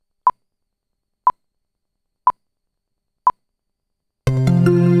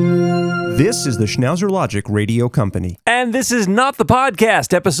This is the Schnauzer Logic Radio Company. And this is Not the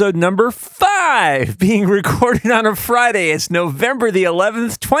Podcast, episode number 5, being recorded on a Friday. It's November the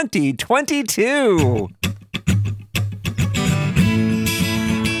 11th, 2022.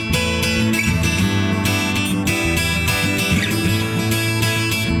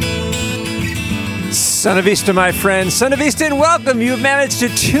 Son of Vista, my friend. Son of Vista, and welcome. You've managed to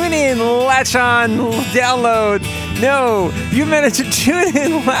tune in, latch on, download. No, you've managed to tune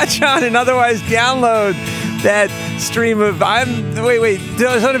in, latch on, and otherwise download that stream of... Wait.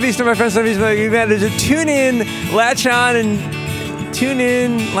 Son of Vista, my friend. Son of Vista, you've managed to tune in, latch on, and... Tune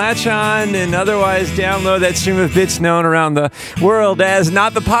in, latch on, and otherwise download that stream of bits known around the world as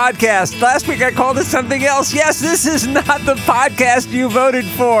Not the Podcast. Last week I called it something else. Yes, this is not the podcast you voted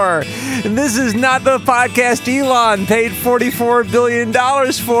for. And this is not the podcast Elon paid $44 billion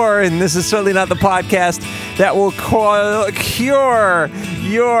for. And this is certainly not the podcast that will cure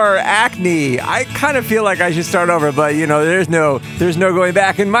your acne. I kind of feel like I should start over, but you know, there's no going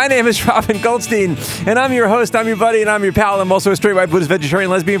back. And my name is Robin Goldstein, and I'm your host, I'm your buddy, and I'm your pal. I'm also a straight white Buddhist vegetarian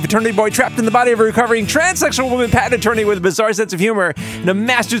lesbian fraternity boy trapped in the body of a recovering transsexual woman patent attorney with a bizarre sense of humor and a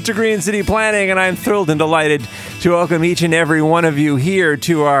master's degree in city planning. And I'm thrilled and delighted to welcome each and every one of you here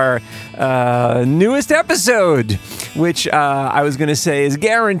to our newest episode, which I was going to say is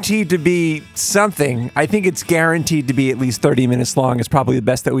guaranteed to be something. I think it's guaranteed to be at least 30 minutes long. It's probably the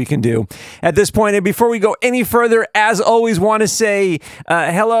best that we can do at this point. And before we go any further, as always, want to say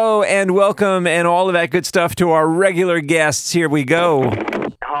hello and welcome and all of that good stuff to our regular guests. Here we go.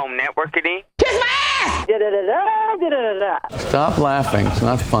 Home networking. Kiss my ass! Stop laughing. It's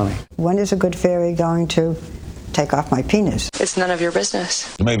not funny. When is a good fairy going to take off my penis? It's none of your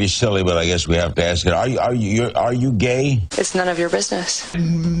business. It may be silly, but I guess we have to ask it. Are you gay? It's none of your business.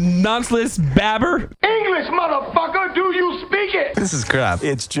 Nonsense babber. English, motherfucker, do you speak it? This is crap.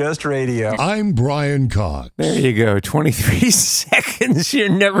 It's just radio. I'm Brian Cox. There you go. 23 seconds. You're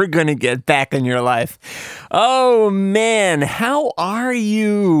never going to get back in your life. Oh, man. How are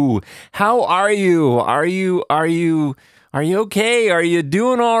you? How are you? Are you okay? Are you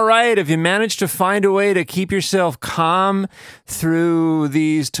doing all right? Have you managed to find a way to keep yourself calm through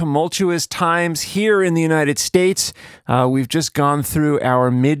these tumultuous times here in the United States? We've just gone through our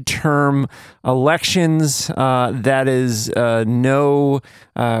midterm elections. That is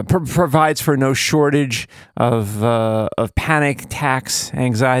provides for no shortage of panic, tax,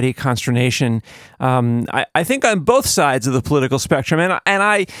 anxiety, consternation. I think on both sides of the political spectrum, and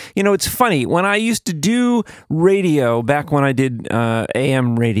I, you know, it's funny when I used to do radio back when I did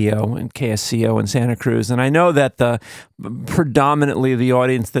AM radio and KSCO in Santa Cruz, and I know that predominantly the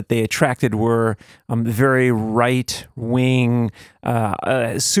audience that they attracted were very right-wing,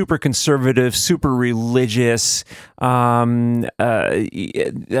 super conservative, super religious kinds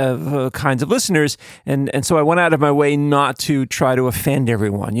of listeners, and so I went out of my way not to try to offend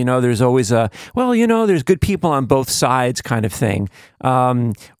everyone. You know, there's always there's good people on both sides kind of thing,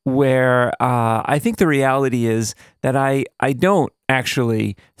 where I think the reality is that I don't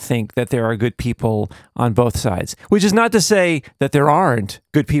actually think that there are good people on both sides, which is not to say that there aren't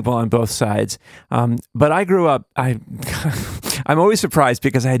good people on both sides. But I grew up, I'm always surprised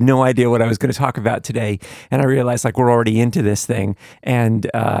because I had no idea what I was going to talk about today. And I realized like we're already into this thing. And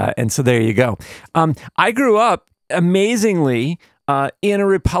so there you go. I grew up amazingly in a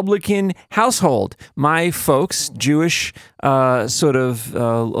Republican household. My folks, Jewish, sort of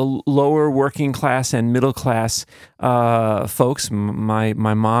lower working class and middle class folks. My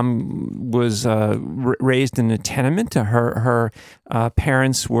mom was raised in a tenement. Her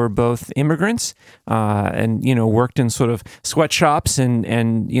parents were both immigrants, and worked in sort of sweatshops and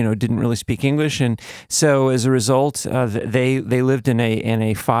didn't really speak English, and so as a result, they lived in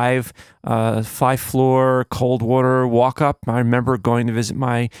a five floor cold water walk up. I remember going to visit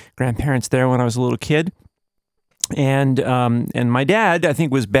my grandparents there when I was a little kid. And my dad, I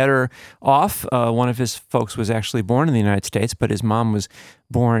think, was better off. One of his folks was actually born in the United States, but his mom was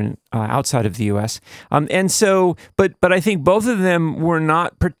born outside of the U.S. And so, but I think both of them were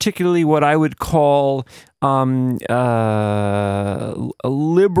not particularly what I would call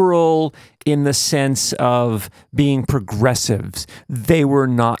liberal in the sense of being progressives. They were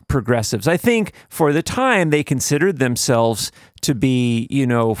not progressives. I think for the time they considered themselves to be,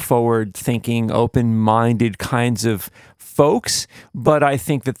 forward-thinking, open-minded kinds of folks, but I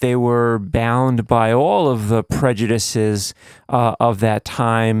think that they were bound by all of the prejudices of that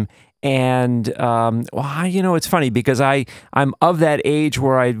time. And, it's funny because I'm of that age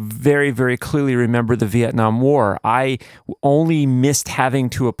where I very, very clearly remember the Vietnam War. I only missed having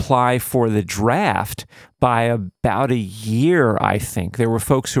to apply for the draft by about a year, I think. There were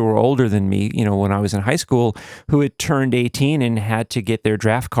folks who were older than me, when I was in high school, who had turned 18 and had to get their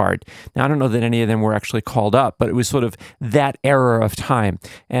draft card. Now, I don't know that any of them were actually called up, but it was sort of that era of time.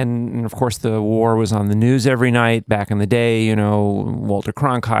 And of course, the war was on the news every night back in the day, Walter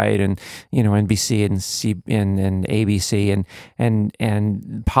Cronkite and, NBC and ABC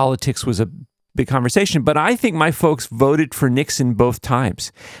and politics was a big conversation, but I think my folks voted for Nixon both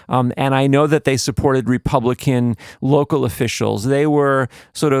times. And I know that they supported Republican local officials. They were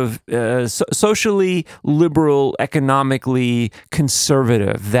sort of socially liberal, economically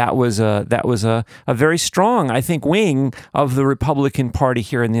conservative. That was a very strong, I think, wing of the Republican Party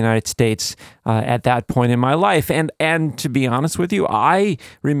here in the United States at that point in my life. And to be honest with you, I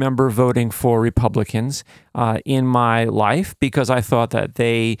remember voting for Republicans in my life because I thought that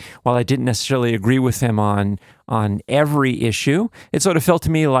while I didn't necessarily agree with them on every issue, it sort of felt to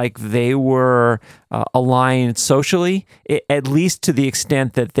me like they were aligned socially, at least to the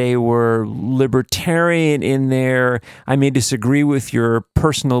extent that they were libertarian in their, I may disagree with your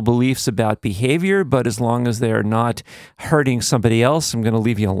personal beliefs about behavior, but as long as they're not hurting somebody else, I'm going to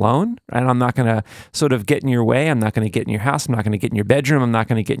leave you alone. And I'm not going to sort of get in your way. I'm not going to get in your house. I'm not going to get in your bedroom. I'm not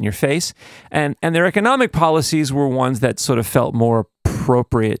going to get in your face. And their economic policies were ones that sort of felt more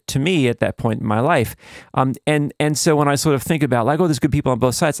appropriate to me at that point in my life. And so when I sort of think about there's good people on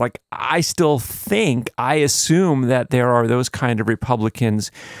both sides, I still I assume that there are those kind of Republicans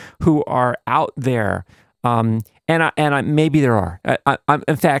who are out there. And maybe there are.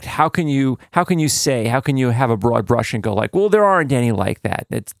 In fact, how can you have a broad brush and go well, there aren't any like that.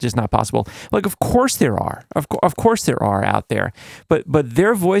 It's just not possible. Of course there are. Of course there are out there. But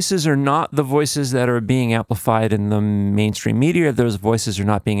their voices are not the voices that are being amplified in the mainstream media. Those voices are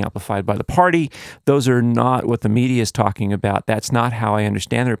not being amplified by the party. Those are not what the media is talking about. That's not how I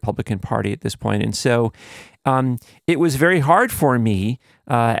understand the Republican Party at this point. And so it was very hard for me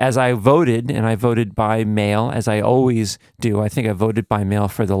as I voted, and I voted by mail, as I always do. I think I voted by mail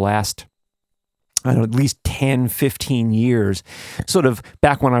for the last, at least 10, 15 years, sort of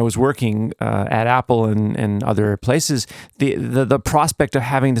back when I was working at Apple and other places. The prospect of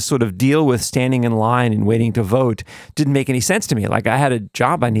having to sort of deal with standing in line and waiting to vote didn't make any sense to me. I had a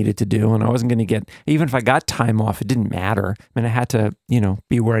job I needed to do, and I wasn't going to get, even if I got time off, it didn't matter. I mean, I had to,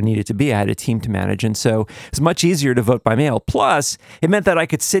 be where I needed to be. I had a team to manage. And so it's much easier to vote by mail. Plus, it meant that I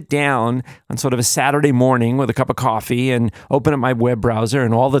could sit down on sort of a Saturday morning with a cup of coffee and open up my web browser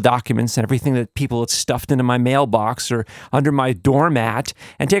and all the documents and everything that people had stuffed into my mailbox or under my doormat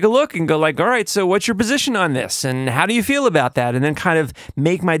and take a look and go all right, so what's your position on this? And how do you feel about that? And then kind of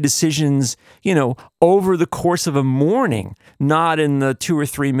make my decisions, over the course of a morning, not in the 2 or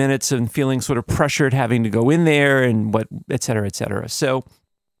 3 minutes and feeling sort of pressured having to go in there and et cetera, et cetera. So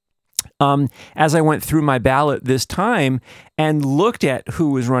as I went through my ballot this time and looked at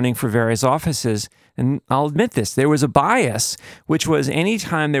who was running for various offices, and I'll admit this, there was a bias, which was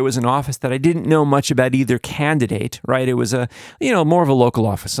anytime there was an office that I didn't know much about either candidate, right? It was more of a local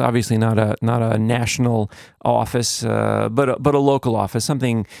office, obviously not a national office, but a local office,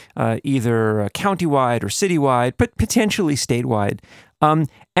 something either countywide or citywide, but potentially statewide. And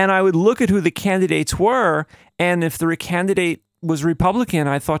I would look at who the candidates were, and if the candidate was Republican,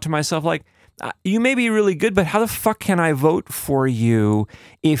 I thought to myself, you may be really good, but how the fuck can I vote for you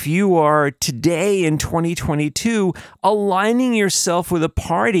if you are today in 2022 aligning yourself with a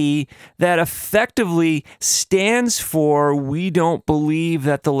party that effectively stands for, we don't believe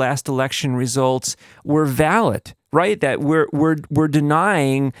that the last election results were valid, right? That we're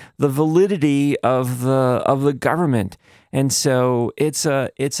denying the validity of the government. And so it's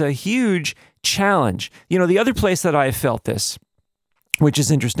a huge challenge. The other place that I felt this, which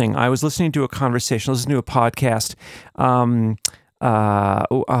is interesting, I was listening to a podcast,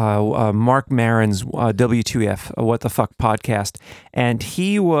 Mark Maron's W2F, What the Fuck podcast, and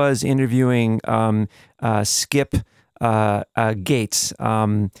he was interviewing Skip Gates,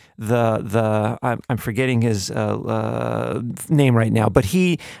 I'm forgetting his name right now, but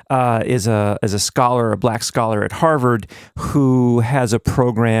he is a scholar, a black scholar at Harvard, who has a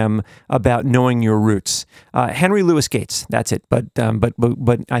program about knowing your roots. Henry Louis Gates, that's it. But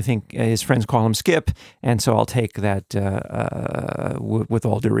I think his friends call him Skip, and so I'll take that with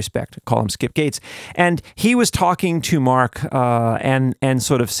all due respect. Call him Skip Gates, and he was talking to Mark and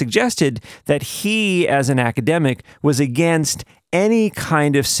sort of suggested that he, as an academic, was against any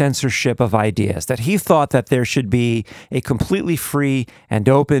kind of censorship of ideas, that he thought that there should be a completely free and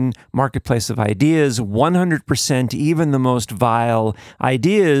open marketplace of ideas. 100%, even the most vile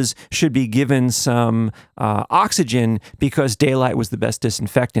ideas should be given some oxygen because daylight was the best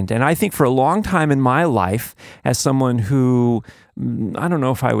disinfectant. And I think for a long time in my life, as someone who, I don't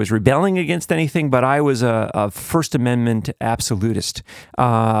know if I was rebelling against anything, but I was a First Amendment absolutist.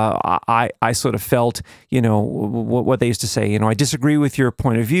 I sort of felt, what they used to say, I disagree with your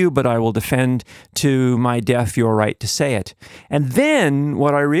point of view, but I will defend to my death your right to say it. And then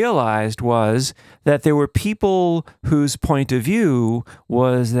what I realized was that there were people whose point of view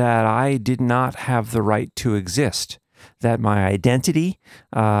was that I did not have the right to exist. That my identity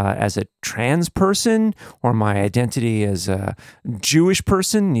as a trans person or my identity as a Jewish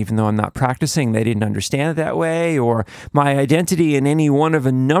person, even though I'm not practicing, they didn't understand it that way, or my identity in any one of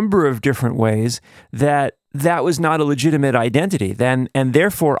a number of different ways, that was not a legitimate identity. And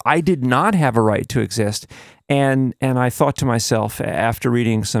therefore, I did not have a right to exist. And I thought to myself, after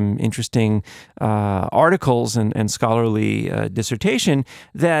reading some interesting articles and scholarly dissertation,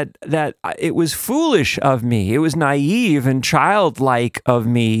 that it was foolish of me. It was naive and childlike of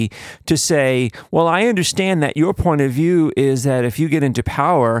me to say, well, I understand that your point of view is that if you get into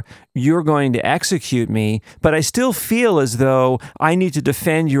power, you're going to execute me, but I still feel as though I need to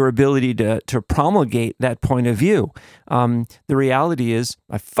defend your ability to promulgate that point of view. The reality is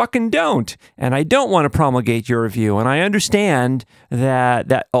I fucking don't, and I don't want to promulgate your view. And I understand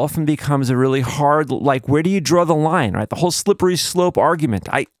that often becomes a really hard, like, where do you draw the line, right? The whole slippery slope argument.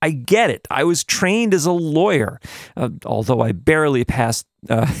 I get it. I was trained as a lawyer, although I barely passed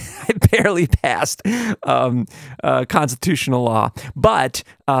constitutional law. But,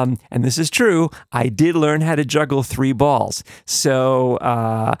 and this is true, I did learn how to juggle 3 balls. So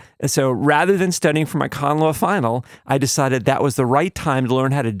rather than studying for my con law final, I decided that was the right time to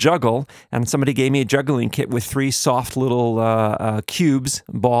learn how to juggle. And somebody gave me a juggling kit with 3 soft little cubes,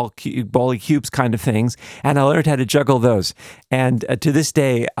 bally cubes kind of things. And I learned how to juggle those. And to this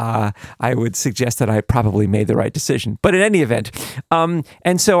day, I would suggest that I probably made the right decision. But in any event,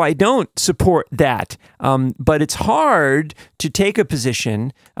 and so I don't support that. But it's hard to take a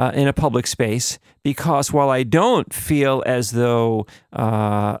position in a public space because while I don't feel as though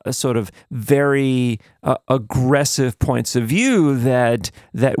a sort of very aggressive points of view that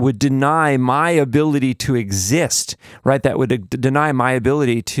would deny my ability to exist, right? That would deny my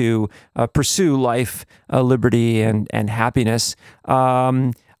ability to pursue life, liberty, and happiness.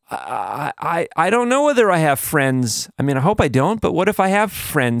 I don't know whether I have friends. I mean, I hope I don't, but what if I have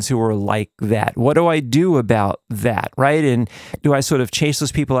friends who are like that? What do I do about that, right? And do I sort of chase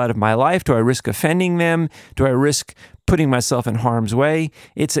those people out of my life? Do I risk offending them? Do I risk putting myself in harm's way?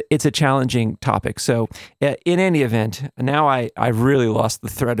 It's a challenging topic. So in any event, now I've really lost the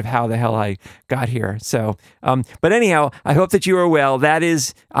thread of how the hell I got here. So, but anyhow, I hope that you are well. That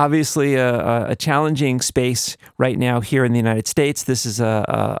is obviously a challenging space right now here in the United States. This is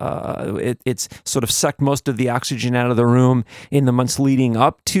it's sort of sucked most of the oxygen out of the room in the months leading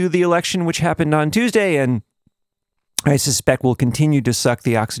up to the election, which happened on Tuesday, and I suspect we'll continue to suck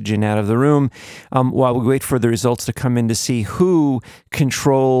the oxygen out of the room while we wait for the results to come in to see who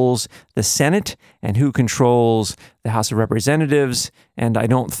controls the Senate and who controls the House of Representatives. And I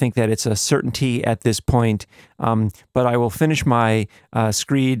don't think that it's a certainty at this point. But I will finish my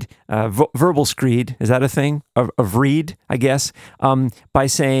screed, verbal screed, is that a thing? Of read, I guess, by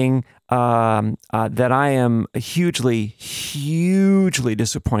saying that I am hugely, hugely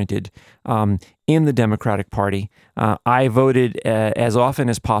disappointed in the Democratic Party. I voted as often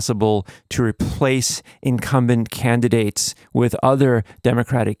as possible to replace incumbent candidates with other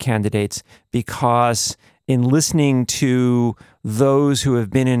Democratic candidates because in listening to those who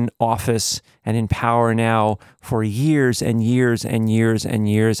have been in office and in power now for years and years and years and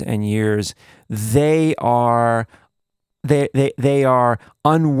years and years, they are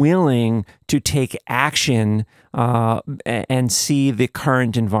unwilling to take action and see the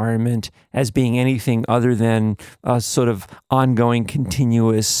current environment as being anything other than a sort of ongoing,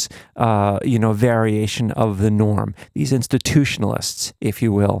 continuous, variation of the norm. These institutionalists, if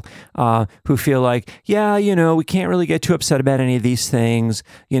you will, who feel like, we can't really get too upset about any of these things.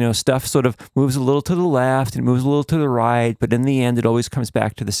 Stuff sort of moves a little to the left and moves a little to the right, but in the end, it always comes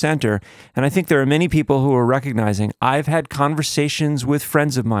back to the center. And I think there are many people who are recognizing, I've had conversations with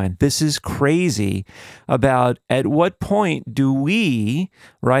friends of mine. This is crazy about at what point do we,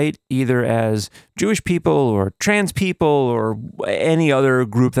 right, either as Jewish people or trans people or any other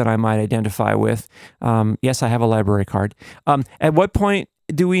group that I might identify with, yes, I have a library card. At what point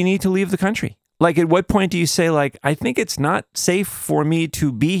do we need to leave the country? Like, at what point do you say, like, I think it's not safe for me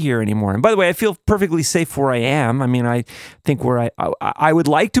to be here anymore? And by the way, I feel perfectly safe where I am. I mean, I think I would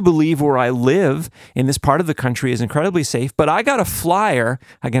like to believe where I live in this part of the country is incredibly safe, but I got a flyer.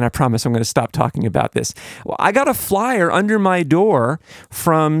 Again, I promise I'm going to stop talking about this. Well, I got a flyer under my door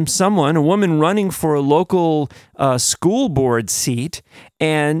from someone, a woman running for a local school board seat.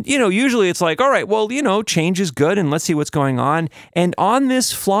 And, usually it's like, all right, well, change is good and let's see what's going on. And on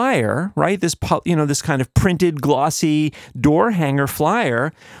this flyer, right, this kind of printed glossy door hanger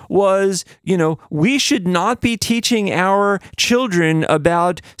flyer was, we should not be teaching our children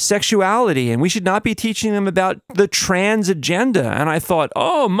about sexuality and we should not be teaching them about the trans agenda. And I thought,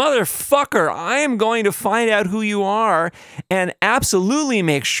 oh, motherfucker, I am going to find out who you are and absolutely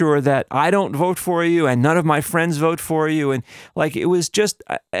make sure that I don't vote for you and none of my friends vote for you. And like, it was just,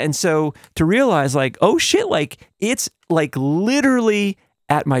 and so to realize like, oh shit, like it's like literally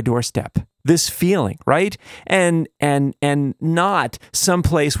at my doorstep, this feeling, right? And not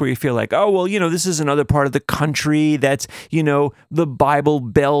someplace where you feel like, oh, well, this is another part of the country that's, the Bible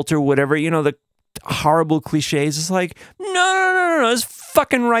Belt or whatever, the horrible cliches. It's like, no, it's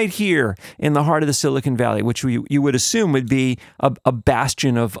fucking right here in the heart of the Silicon Valley, which you would assume would be a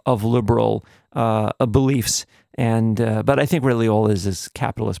bastion of liberal beliefs. And but I think really all is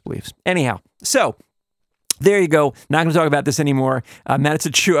capitalist beliefs. Anyhow, so there you go. Not going to talk about this anymore. Managed to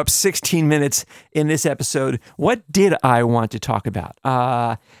chew up 16 minutes in this episode. What did I want to talk about?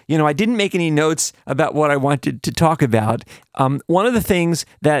 I didn't make any notes about what I wanted to talk about. One of the things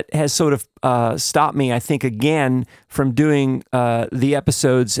that has sort of stopped me, I think, again, from doing the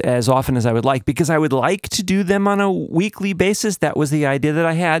episodes as often as I would like, because I would like to do them on a weekly basis. That was the idea that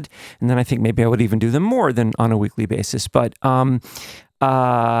I had. And then I think maybe I would even do them more than on a weekly basis. But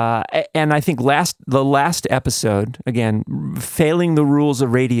and I think the last episode, again, failing the rules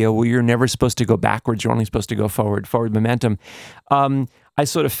of radio where you're never supposed to go backwards, you're only supposed to go forward momentum. I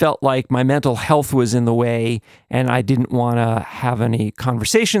sort of felt like my mental health was in the way and I didn't want to have any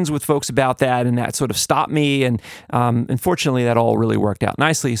conversations with folks about that, and that sort of stopped me. And unfortunately, that all really worked out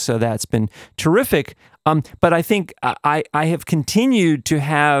nicely. So that's been terrific. But I think I have continued to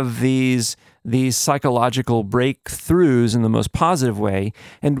have these psychological breakthroughs in the most positive way.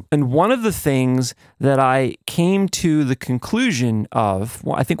 And one of the things that I came to the conclusion of,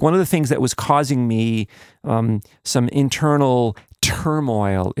 well, I think one of the things that was causing me some internal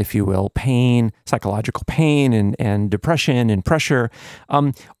turmoil, if you will, pain, psychological pain and depression and pressure,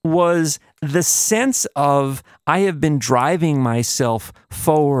 was the sense of I have been driving myself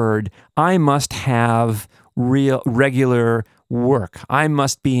forward. I must have regular work. I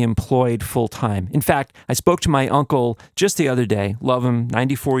must be employed full time. In fact, I spoke to my uncle just the other day. Love him,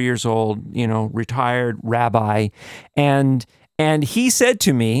 94 years old, retired rabbi, and he said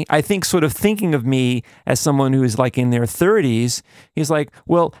to me, I think sort of thinking of me as someone who is like in their 30s, he's like,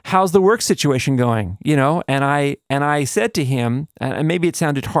 well, how's the work situation going? And I said to him, and maybe it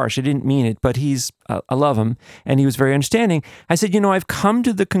sounded harsh, I didn't mean it, but I love him, and he was very understanding. I said, I've come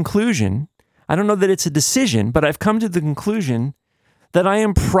to the conclusion, I don't know that it's a decision, but I've come to the conclusion that I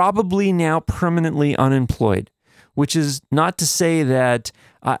am probably now permanently unemployed, which is not to say that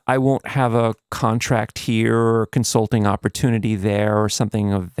I won't have a contract here or a consulting opportunity there or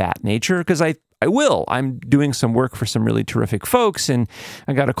something of that nature, because I will. I'm doing some work for some really terrific folks, and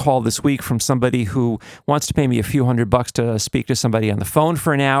I got a call this week from somebody who wants to pay me a few $100 to speak to somebody on the phone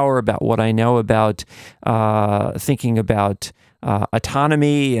for an hour about what I know about thinking about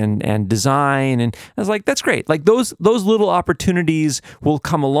autonomy and design. And I was like, that's great. Like those little opportunities will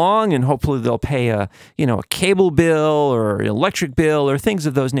come along, and hopefully they'll pay a cable bill or an electric bill or things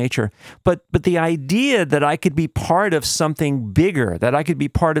of those nature. But the idea that I could be part of something bigger, that I could be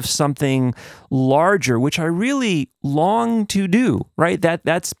part of something larger, which I really long to do, right?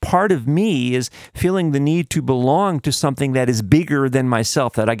 That's part of me, is feeling the need to belong to something that is bigger than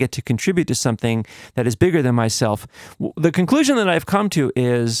myself, that I get to contribute to something that is bigger than myself. The conclusion that I've come to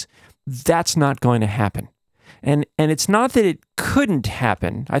is that's not going to happen. And it's not that it couldn't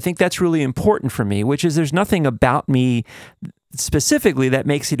happen. I think that's really important for me, which is there's nothing about me specifically that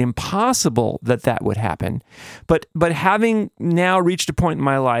makes it impossible that would happen. But having now reached a point in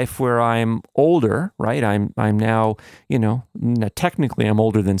my life where I'm older, right? I'm now, technically I'm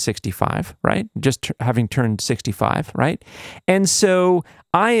older than 65, right? Just having turned 65, right? And so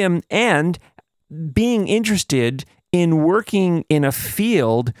I am, and being interested in working in a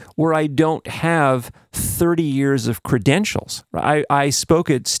field where I don't have 30 years of credentials. I spoke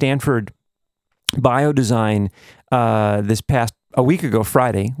at Stanford Biodesign this past a week ago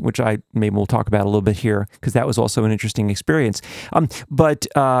Friday, which maybe we'll talk about a little bit here because that was also an interesting experience. But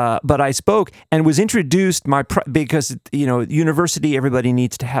I spoke and was introduced because university, everybody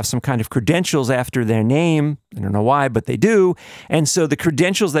needs to have some kind of credentials after their name. I don't know why, but they do. And so the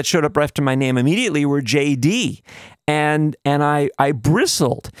credentials that showed up after my name immediately were JD. And I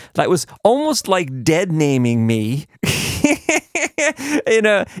bristled. That was almost like dead naming me in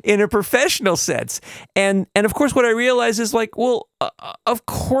a professional sense. And of course, what I realized is like, well, of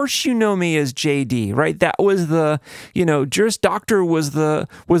course you know me as JD, right? That was Juris Doctor was the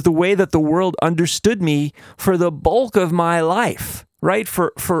way that the world understood me for the bulk of my life, right?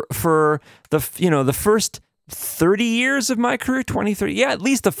 For the first 30 years of my career, 20, 30, yeah, at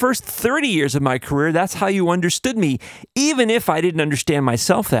least the first 30 years of my career, that's how you understood me, even if I didn't understand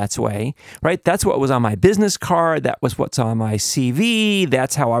myself that way, right? That's what was on my business card. That was what's on my CV.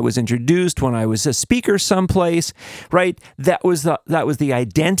 That's how I was introduced when I was a speaker someplace, right? That was the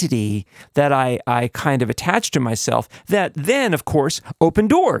identity that I kind of attached to myself that then, of course, opened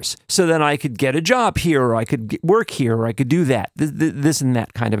doors. So then I could get a job here, or I could work here, or I could do that, this and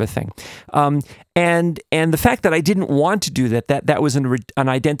that kind of a thing. And the fact that I didn't want to do that was an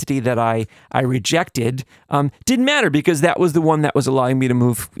identity that I rejected, didn't matter because that was the one that was allowing me to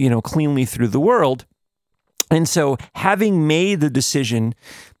move, cleanly through the world. And so having made the decision,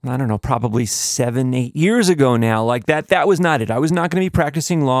 I don't know, probably 7-8 years ago now, like that was not it. I was not going to be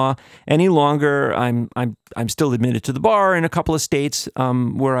practicing law any longer. I'm still admitted to the bar in a couple of states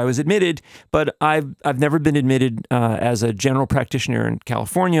where I was admitted, but I've never been admitted as a general practitioner in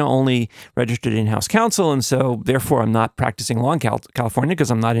California, only registered in-house counsel, and so therefore I'm not practicing law in California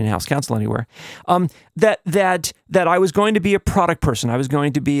because I'm not in-house counsel anywhere. That I was going to be a product person, I was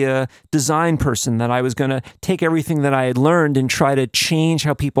going to be a design person, that I was going to take everything that I had learned and try to change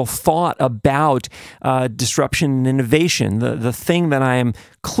how people thought about disruption and innovation, the thing that I am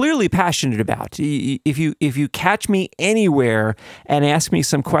clearly passionate about. If you catch me anywhere and ask me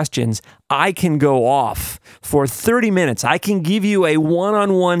some questions, I can go off for 30 minutes. I can give you a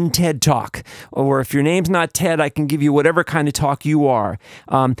one-on-one TED Talk, or if your name's not Ted, I can give you whatever kind of talk you are,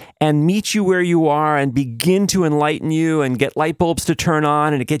 and meet you where you are and begin to enlighten you and get light bulbs to turn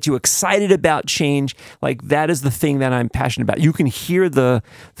on and to get you excited about change. Like that is the thing that I'm passionate about. You can hear the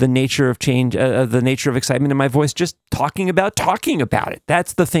nature of change, the nature of excitement in my voice, just talking about it.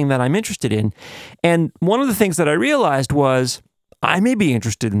 That's the thing that I'm interested in. And one of the things that I realized was, I may be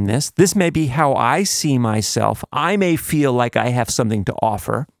interested in this. This may be how I see myself. I may feel like I have something to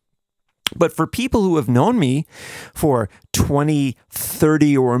offer. But for people who have known me for 20,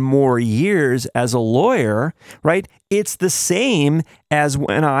 30 or more years as a lawyer, right? It's the same as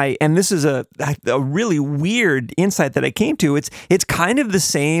when and this is a really weird insight that I came to. It's kind of the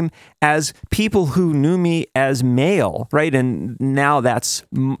same as people who knew me as male, right? And now that's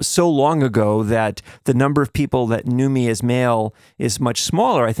so long ago that the number of people that knew me as male is much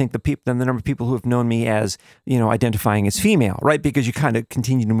smaller, I think, than the number of people who have known me as, identifying as female, right? Because you kind of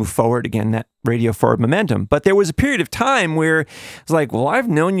continue to move forward again, that radio forward momentum. But there was a period of time where it's like, well, I've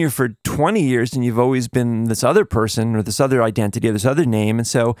known you for 20 years and you've always been this other person or this other identity or this other name. And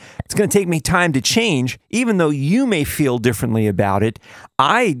so it's going to take me time to change, even though you may feel differently about it.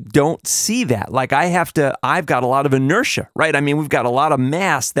 I don't see that. Like I've got a lot of inertia, right? I mean, we've got a lot of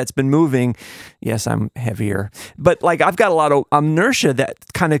mass that's been moving. Yes, I'm heavier, but like I've got a lot of inertia that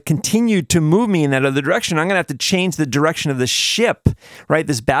kind of continued to move me in that other direction. I'm going to have to change the direction of the ship, right?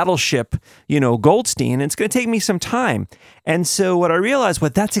 This battleship, Goldstein, and it's going to take me some time. And so what I realized,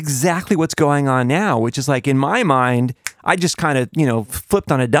 that's exactly what's going on now, which is like in my mind, I just kind of,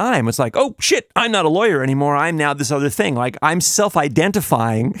 flipped on a dime. It's like, oh shit, I'm not a lawyer anymore. I'm now this other thing. Like I'm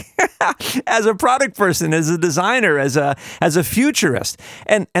self-identifying as a product person, as a designer, as a futurist.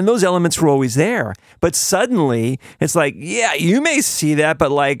 And those elements were always there. But suddenly it's like, yeah, you may see that, but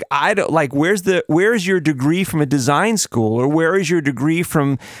like, I don't like, where's your degree from a design school, or where is your degree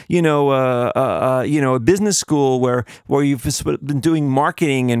from, a business school where you've been doing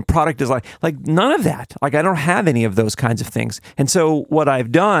marketing and product design? Like none of that. Like I don't have any of those kinds of things. And so what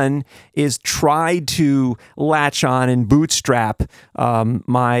I've done is tried to latch on and bootstrap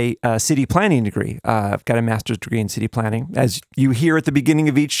my city planning degree. I've got a master's degree in city planning. As you hear at the beginning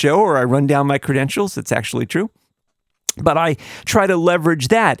of each show, or I run down my credentials, it's actually true. But I try to leverage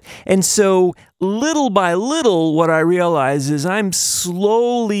that. And so little by little, what I realize is I'm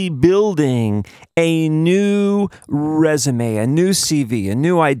slowly building a new resume, a new CV, a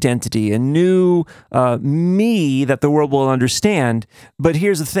new identity, a new me that the world will understand. But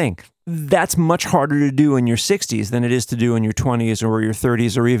here's the thing. that's much harder to do in your 60s than it is to do in your 20s or your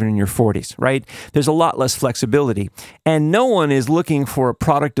 30s or even in your 40s, right? There's a lot less flexibility. And no one is looking for a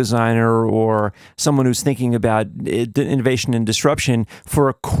product designer or someone who's thinking about innovation and disruption for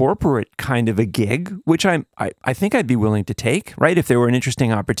a corporate kind of a gig, which I think I'd be willing to take, right? If there were an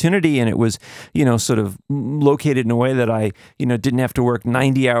interesting opportunity and it was, sort of located in a way that I, didn't have to work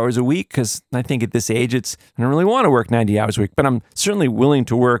 90 hours a week, because I think at this age, I don't really want to work 90 hours a week, but I'm certainly willing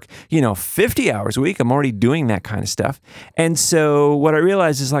to work 50 hours a week. I'm already doing that kind of stuff. And so what I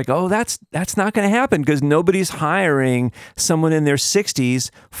realized is like, oh, that's not going to happen because nobody's hiring someone in their 60s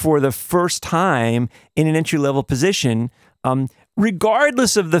for the first time in an entry-level position,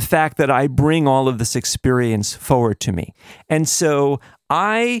 regardless of the fact that I bring all of this experience forward to me. And so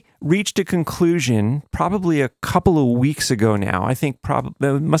I reached a conclusion probably a couple of weeks ago now. I think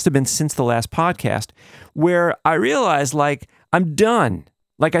it must have been since the last podcast, where I realized like I'm done.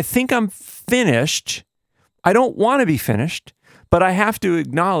 Like, I think I'm finished. I don't want to be finished, but I have to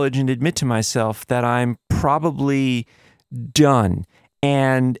acknowledge and admit to myself that I'm probably done.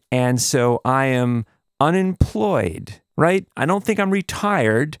 And so I am unemployed, right? I don't think I'm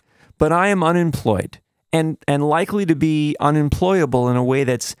retired, but I am unemployed and likely to be unemployable in a way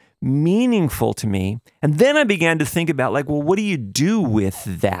that's meaningful to me. And then I began to think about like, well, what do you do with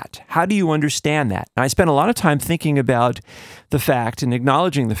that? How do you understand that? And I spent a lot of time thinking about the fact and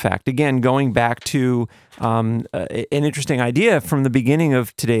acknowledging the fact, again, going back to an interesting idea from the beginning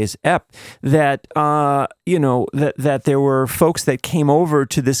of today's ep, that, that there were folks that came over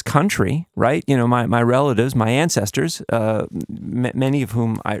to this country, right? My relatives, my ancestors, many of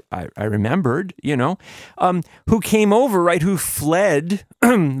whom I remembered, who came over, right? Who fled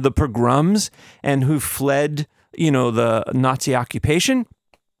the pogroms and who fled, the Nazi occupation.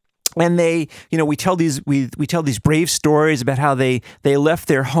 And they, we tell these brave stories about how they left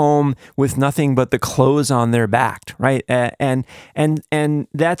their home with nothing but the clothes on their back, right? And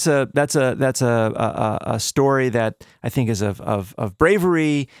that's a story that I think is of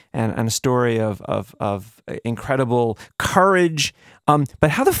bravery and a story of incredible courage.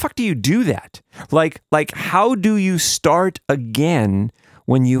 But how the fuck do you do that? Like how do you start again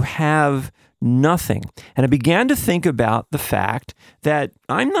when you have nothing? And I began to think about the fact that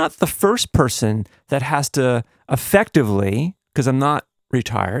I'm not the first person that has to effectively, because I'm not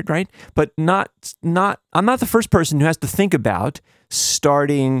retired, right? But I'm not the first person who has to think about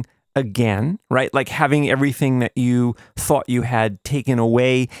starting again, right? Like having everything that you thought you had taken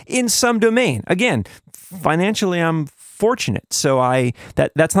away in some domain. Again, financially, I'm fortunate, so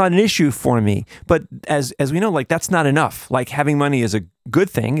that's not an issue for me. But as we know, like that's not enough. Like having money is a good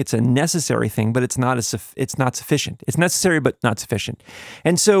thing; it's a necessary thing, but it's not sufficient. It's necessary, but not sufficient.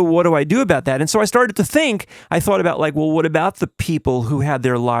 And so, what do I do about that? And so I started to think. I thought about like, well, what about the people who had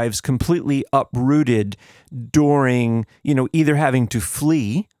their lives completely uprooted during, either having to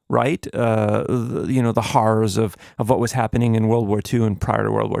flee, right? The horrors of what was happening in World War II and prior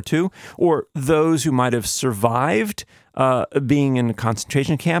to World War II, or those who might have survived being in a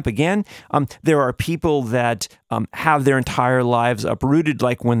concentration camp. Again, there are people that have their entire lives uprooted,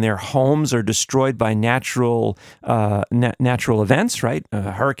 like when their homes are destroyed by natural events, right?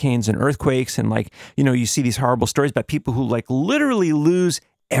 Hurricanes and earthquakes, and you see these horrible stories about people who literally lose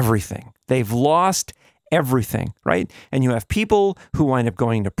everything. They've lost everything, right? And you have people who wind up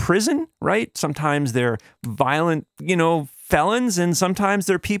going to prison, right? Sometimes they're violent, felons, and sometimes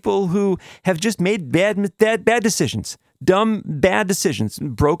they're people who have just made bad decisions, dumb, bad decisions,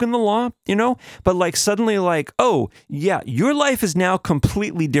 broken the law, but suddenly oh yeah, your life is now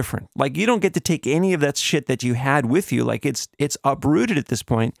completely different. You don't get to take any of that shit that you had with you. It's uprooted at this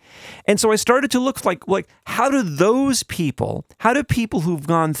point. And so I started to look like how do people who've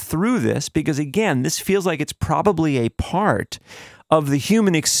gone through this, because again, this feels like it's probably a part of the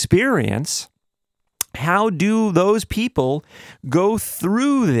human experience. How do those people go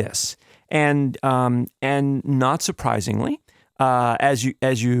through this? And not surprisingly, as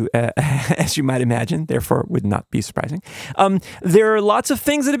you might imagine, therefore would not be surprising, there are lots of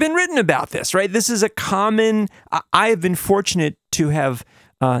things that have been written about this. Right, this is a common. I have been fortunate to have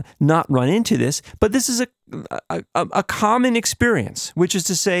not run into this, but this is a common experience, which is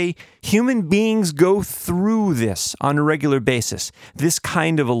to say, human beings go through this on a regular basis, this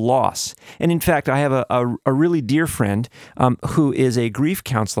kind of a loss. And in fact, I have a really dear friend who is a grief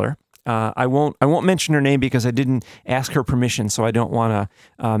counselor. I won't mention her name because I didn't ask her permission, so I don't want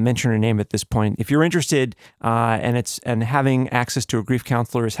to mention her name at this point. If you're interested and having access to a grief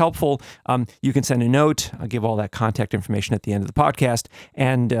counselor is helpful, you can send a note. I'll give all that contact information at the end of the podcast,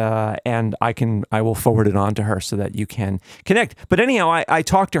 and I will forward it on to her so that you can connect. But anyhow, I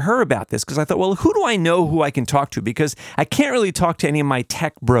talked to her about this because I thought, well, who do I know who I can talk to? Because I can't really talk to any of my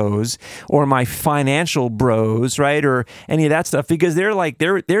tech bros or my financial bros, right, or any of that stuff, because they're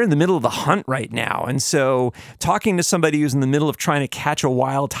in the middle of the hunt right now. And so talking to somebody who's in the middle of trying to catch a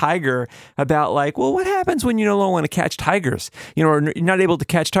wild tiger about like, well, what happens when you no longer want to catch tigers, or you're not able to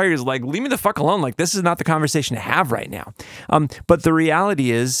catch tigers? Like, leave me the fuck alone. Like, this is not the conversation to have right now. But the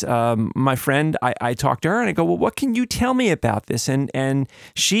reality is, my friend, I talked to her and I go, well, what can you tell me about this? And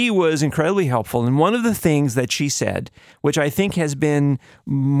she was incredibly helpful. And one of the things that she said, which I think has been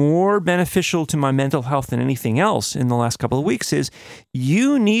more beneficial to my mental health than anything else in the last couple of weeks, is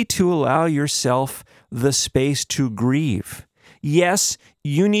you need to allow yourself the space to grieve. Yes,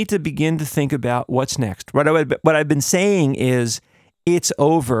 you need to begin to think about what's next. What I've been saying is, it's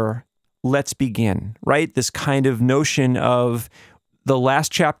over, let's begin, right? This kind of notion of the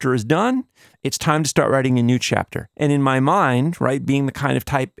last chapter is done, it's time to start writing a new chapter. And in my mind, right, being the kind of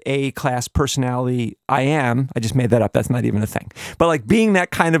type A class personality I am, I just made that up, that's not even a thing. But like being that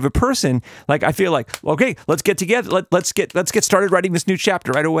kind of a person, like I feel like, okay, let's get together, let's get started writing this new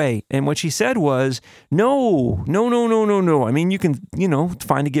chapter right away. And what she said was, no. I mean, you can,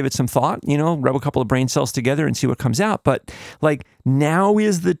 fine to give it some thought, rub a couple of brain cells together and see what comes out. But like, now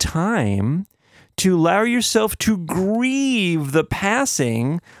is the time to allow yourself to grieve the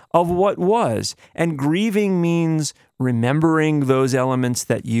passing of what was. And grieving means remembering those elements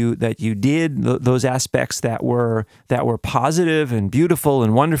that you did, those aspects that were positive and beautiful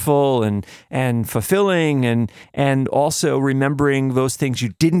and wonderful and fulfilling, and also remembering those things you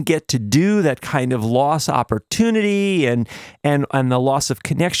didn't get to do, that kind of lost opportunity and the loss of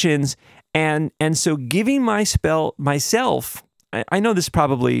connections. And so giving myself, I know this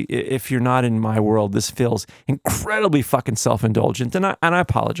probably, if you're not in my world, this feels incredibly fucking self-indulgent, and I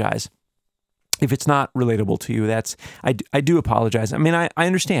apologize. If it's not relatable to you, I do apologize. I mean, I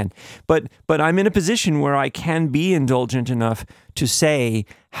understand, but I'm in a position where I can be indulgent enough to say,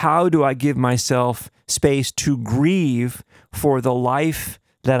 how do I give myself space to grieve for the life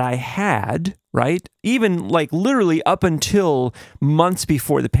that I had, right? Even like literally up until months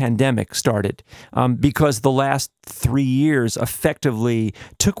before the pandemic started, because the last 3 years effectively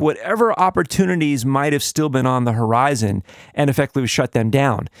took whatever opportunities might have still been on the horizon and effectively shut them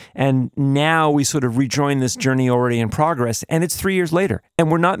down. And now we sort of rejoin this journey already in progress, and it's 3 years later, and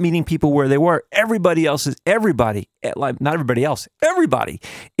we're not meeting people where they were. Everybody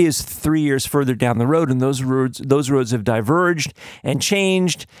is 3 years further down the road, and those roads have diverged and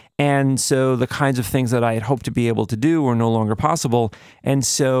changed. And so the kinds of things that I had hoped to be able to do were no longer possible. And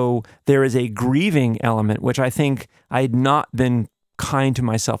so there is a grieving element, which I think I had not been kind to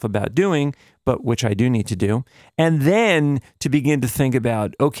myself about doing, but which I do need to do. And then to begin to think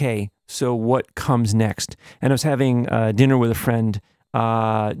about, okay, so what comes next? And I was having dinner with a friend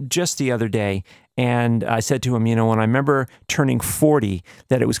just the other day, and I said to him, when I remember turning 40,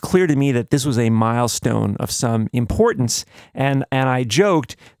 that it was clear to me that this was a milestone of some importance. And I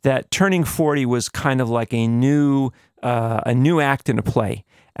joked that turning 40 was kind of like a new act in a play.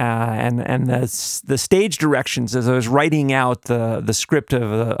 And the stage directions as I was writing out the script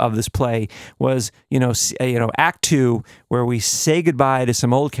of this play was, Act 2, where we say goodbye to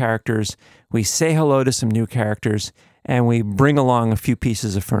some old characters, we say hello to some new characters, and we bring along a few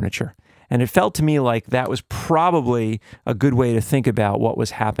pieces of furniture. And it felt to me like that was probably a good way to think about what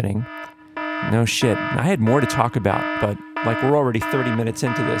was happening. No shit. I had more to talk about, but like we're already 30 minutes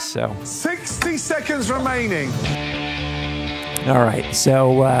into this, so. 60 seconds remaining. All right,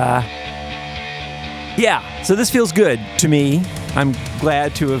 so so this feels good to me. I'm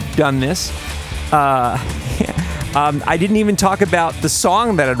glad to have done this. I didn't even talk about the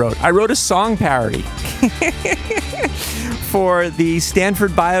song that I wrote. I wrote a song parody for the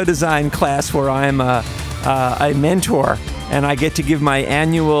Stanford Biodesign class, where I'm a mentor, and I get to give my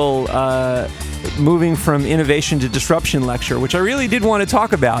annual Moving from Innovation to Disruption lecture, which I really did want to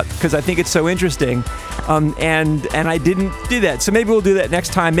talk about because I think it's so interesting. And I didn't do that. So maybe we'll do that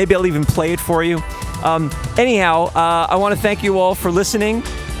next time. Maybe I'll even play it for you. Anyhow, I want to thank you all for listening.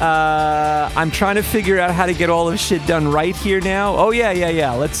 I'm trying to figure out how to get all this shit done right here now. Oh,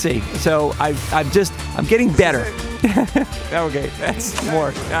 yeah. Let's see. So I'm getting better. Okay, that's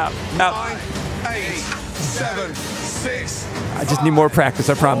more. 9, 8, 7, 6. I just need more practice,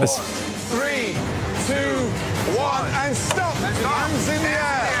 I promise. 3, 2, 1, and stop. Hands in the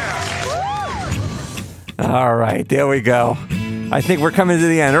air. All right, there we go. I think we're coming to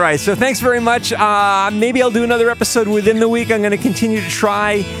the end. All right, so thanks very much. Maybe I'll do another episode within the week. I'm going to continue to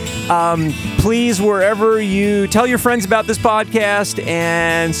try. Please, wherever you tell your friends about this podcast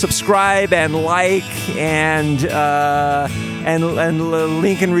and subscribe and like and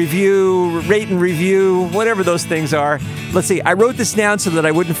link and review, rate and review, whatever those things are. Let's see. I wrote this down so that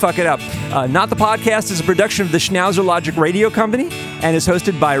I wouldn't fuck it up. Not the Podcast is a production of the Schnauzer Logic Radio Company and is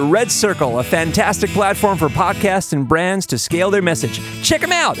hosted by Red Circle, a fantastic platform for podcasts and brands to scale their message. Check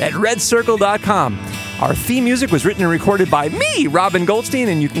them out at redcircle.com. Our theme music was written and recorded by me, Robin Goldstein,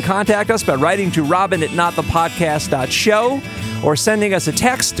 and you can contact us by writing to robin@notthepodcast.show or sending us a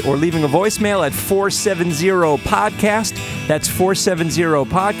text or leaving a voicemail at 470-podcast. That's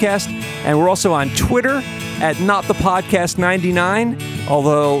 470-podcast. And we're also on Twitter at notthepodcast99,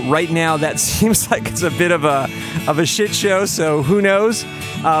 although right now that seems like it's a bit of a shit show, so who knows.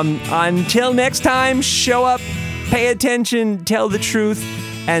 Until next time, show up, pay attention, tell the truth,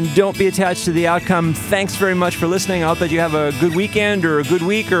 and don't be attached to the outcome. Thanks very much for listening. I hope that you have a good weekend or a good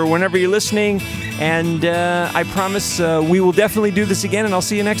week or whenever you're listening. And I promise we will definitely do this again, and I'll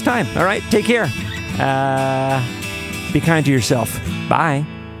see you next time. All right? Take care. Be kind to yourself. Bye.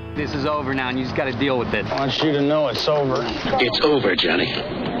 This is over now, and you just got to deal with it. I want you to know it's over. It's over, Johnny.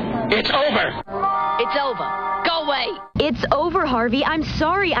 It's over. It's over. Go away. It's over, Harvey. I'm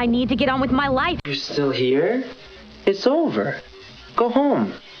sorry. I need to get on with my life. You're still here? It's over. Go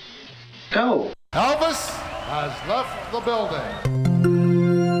home. Go. Elvis has left the building.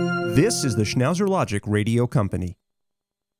 This is the Schnauzer Logic Radio Company.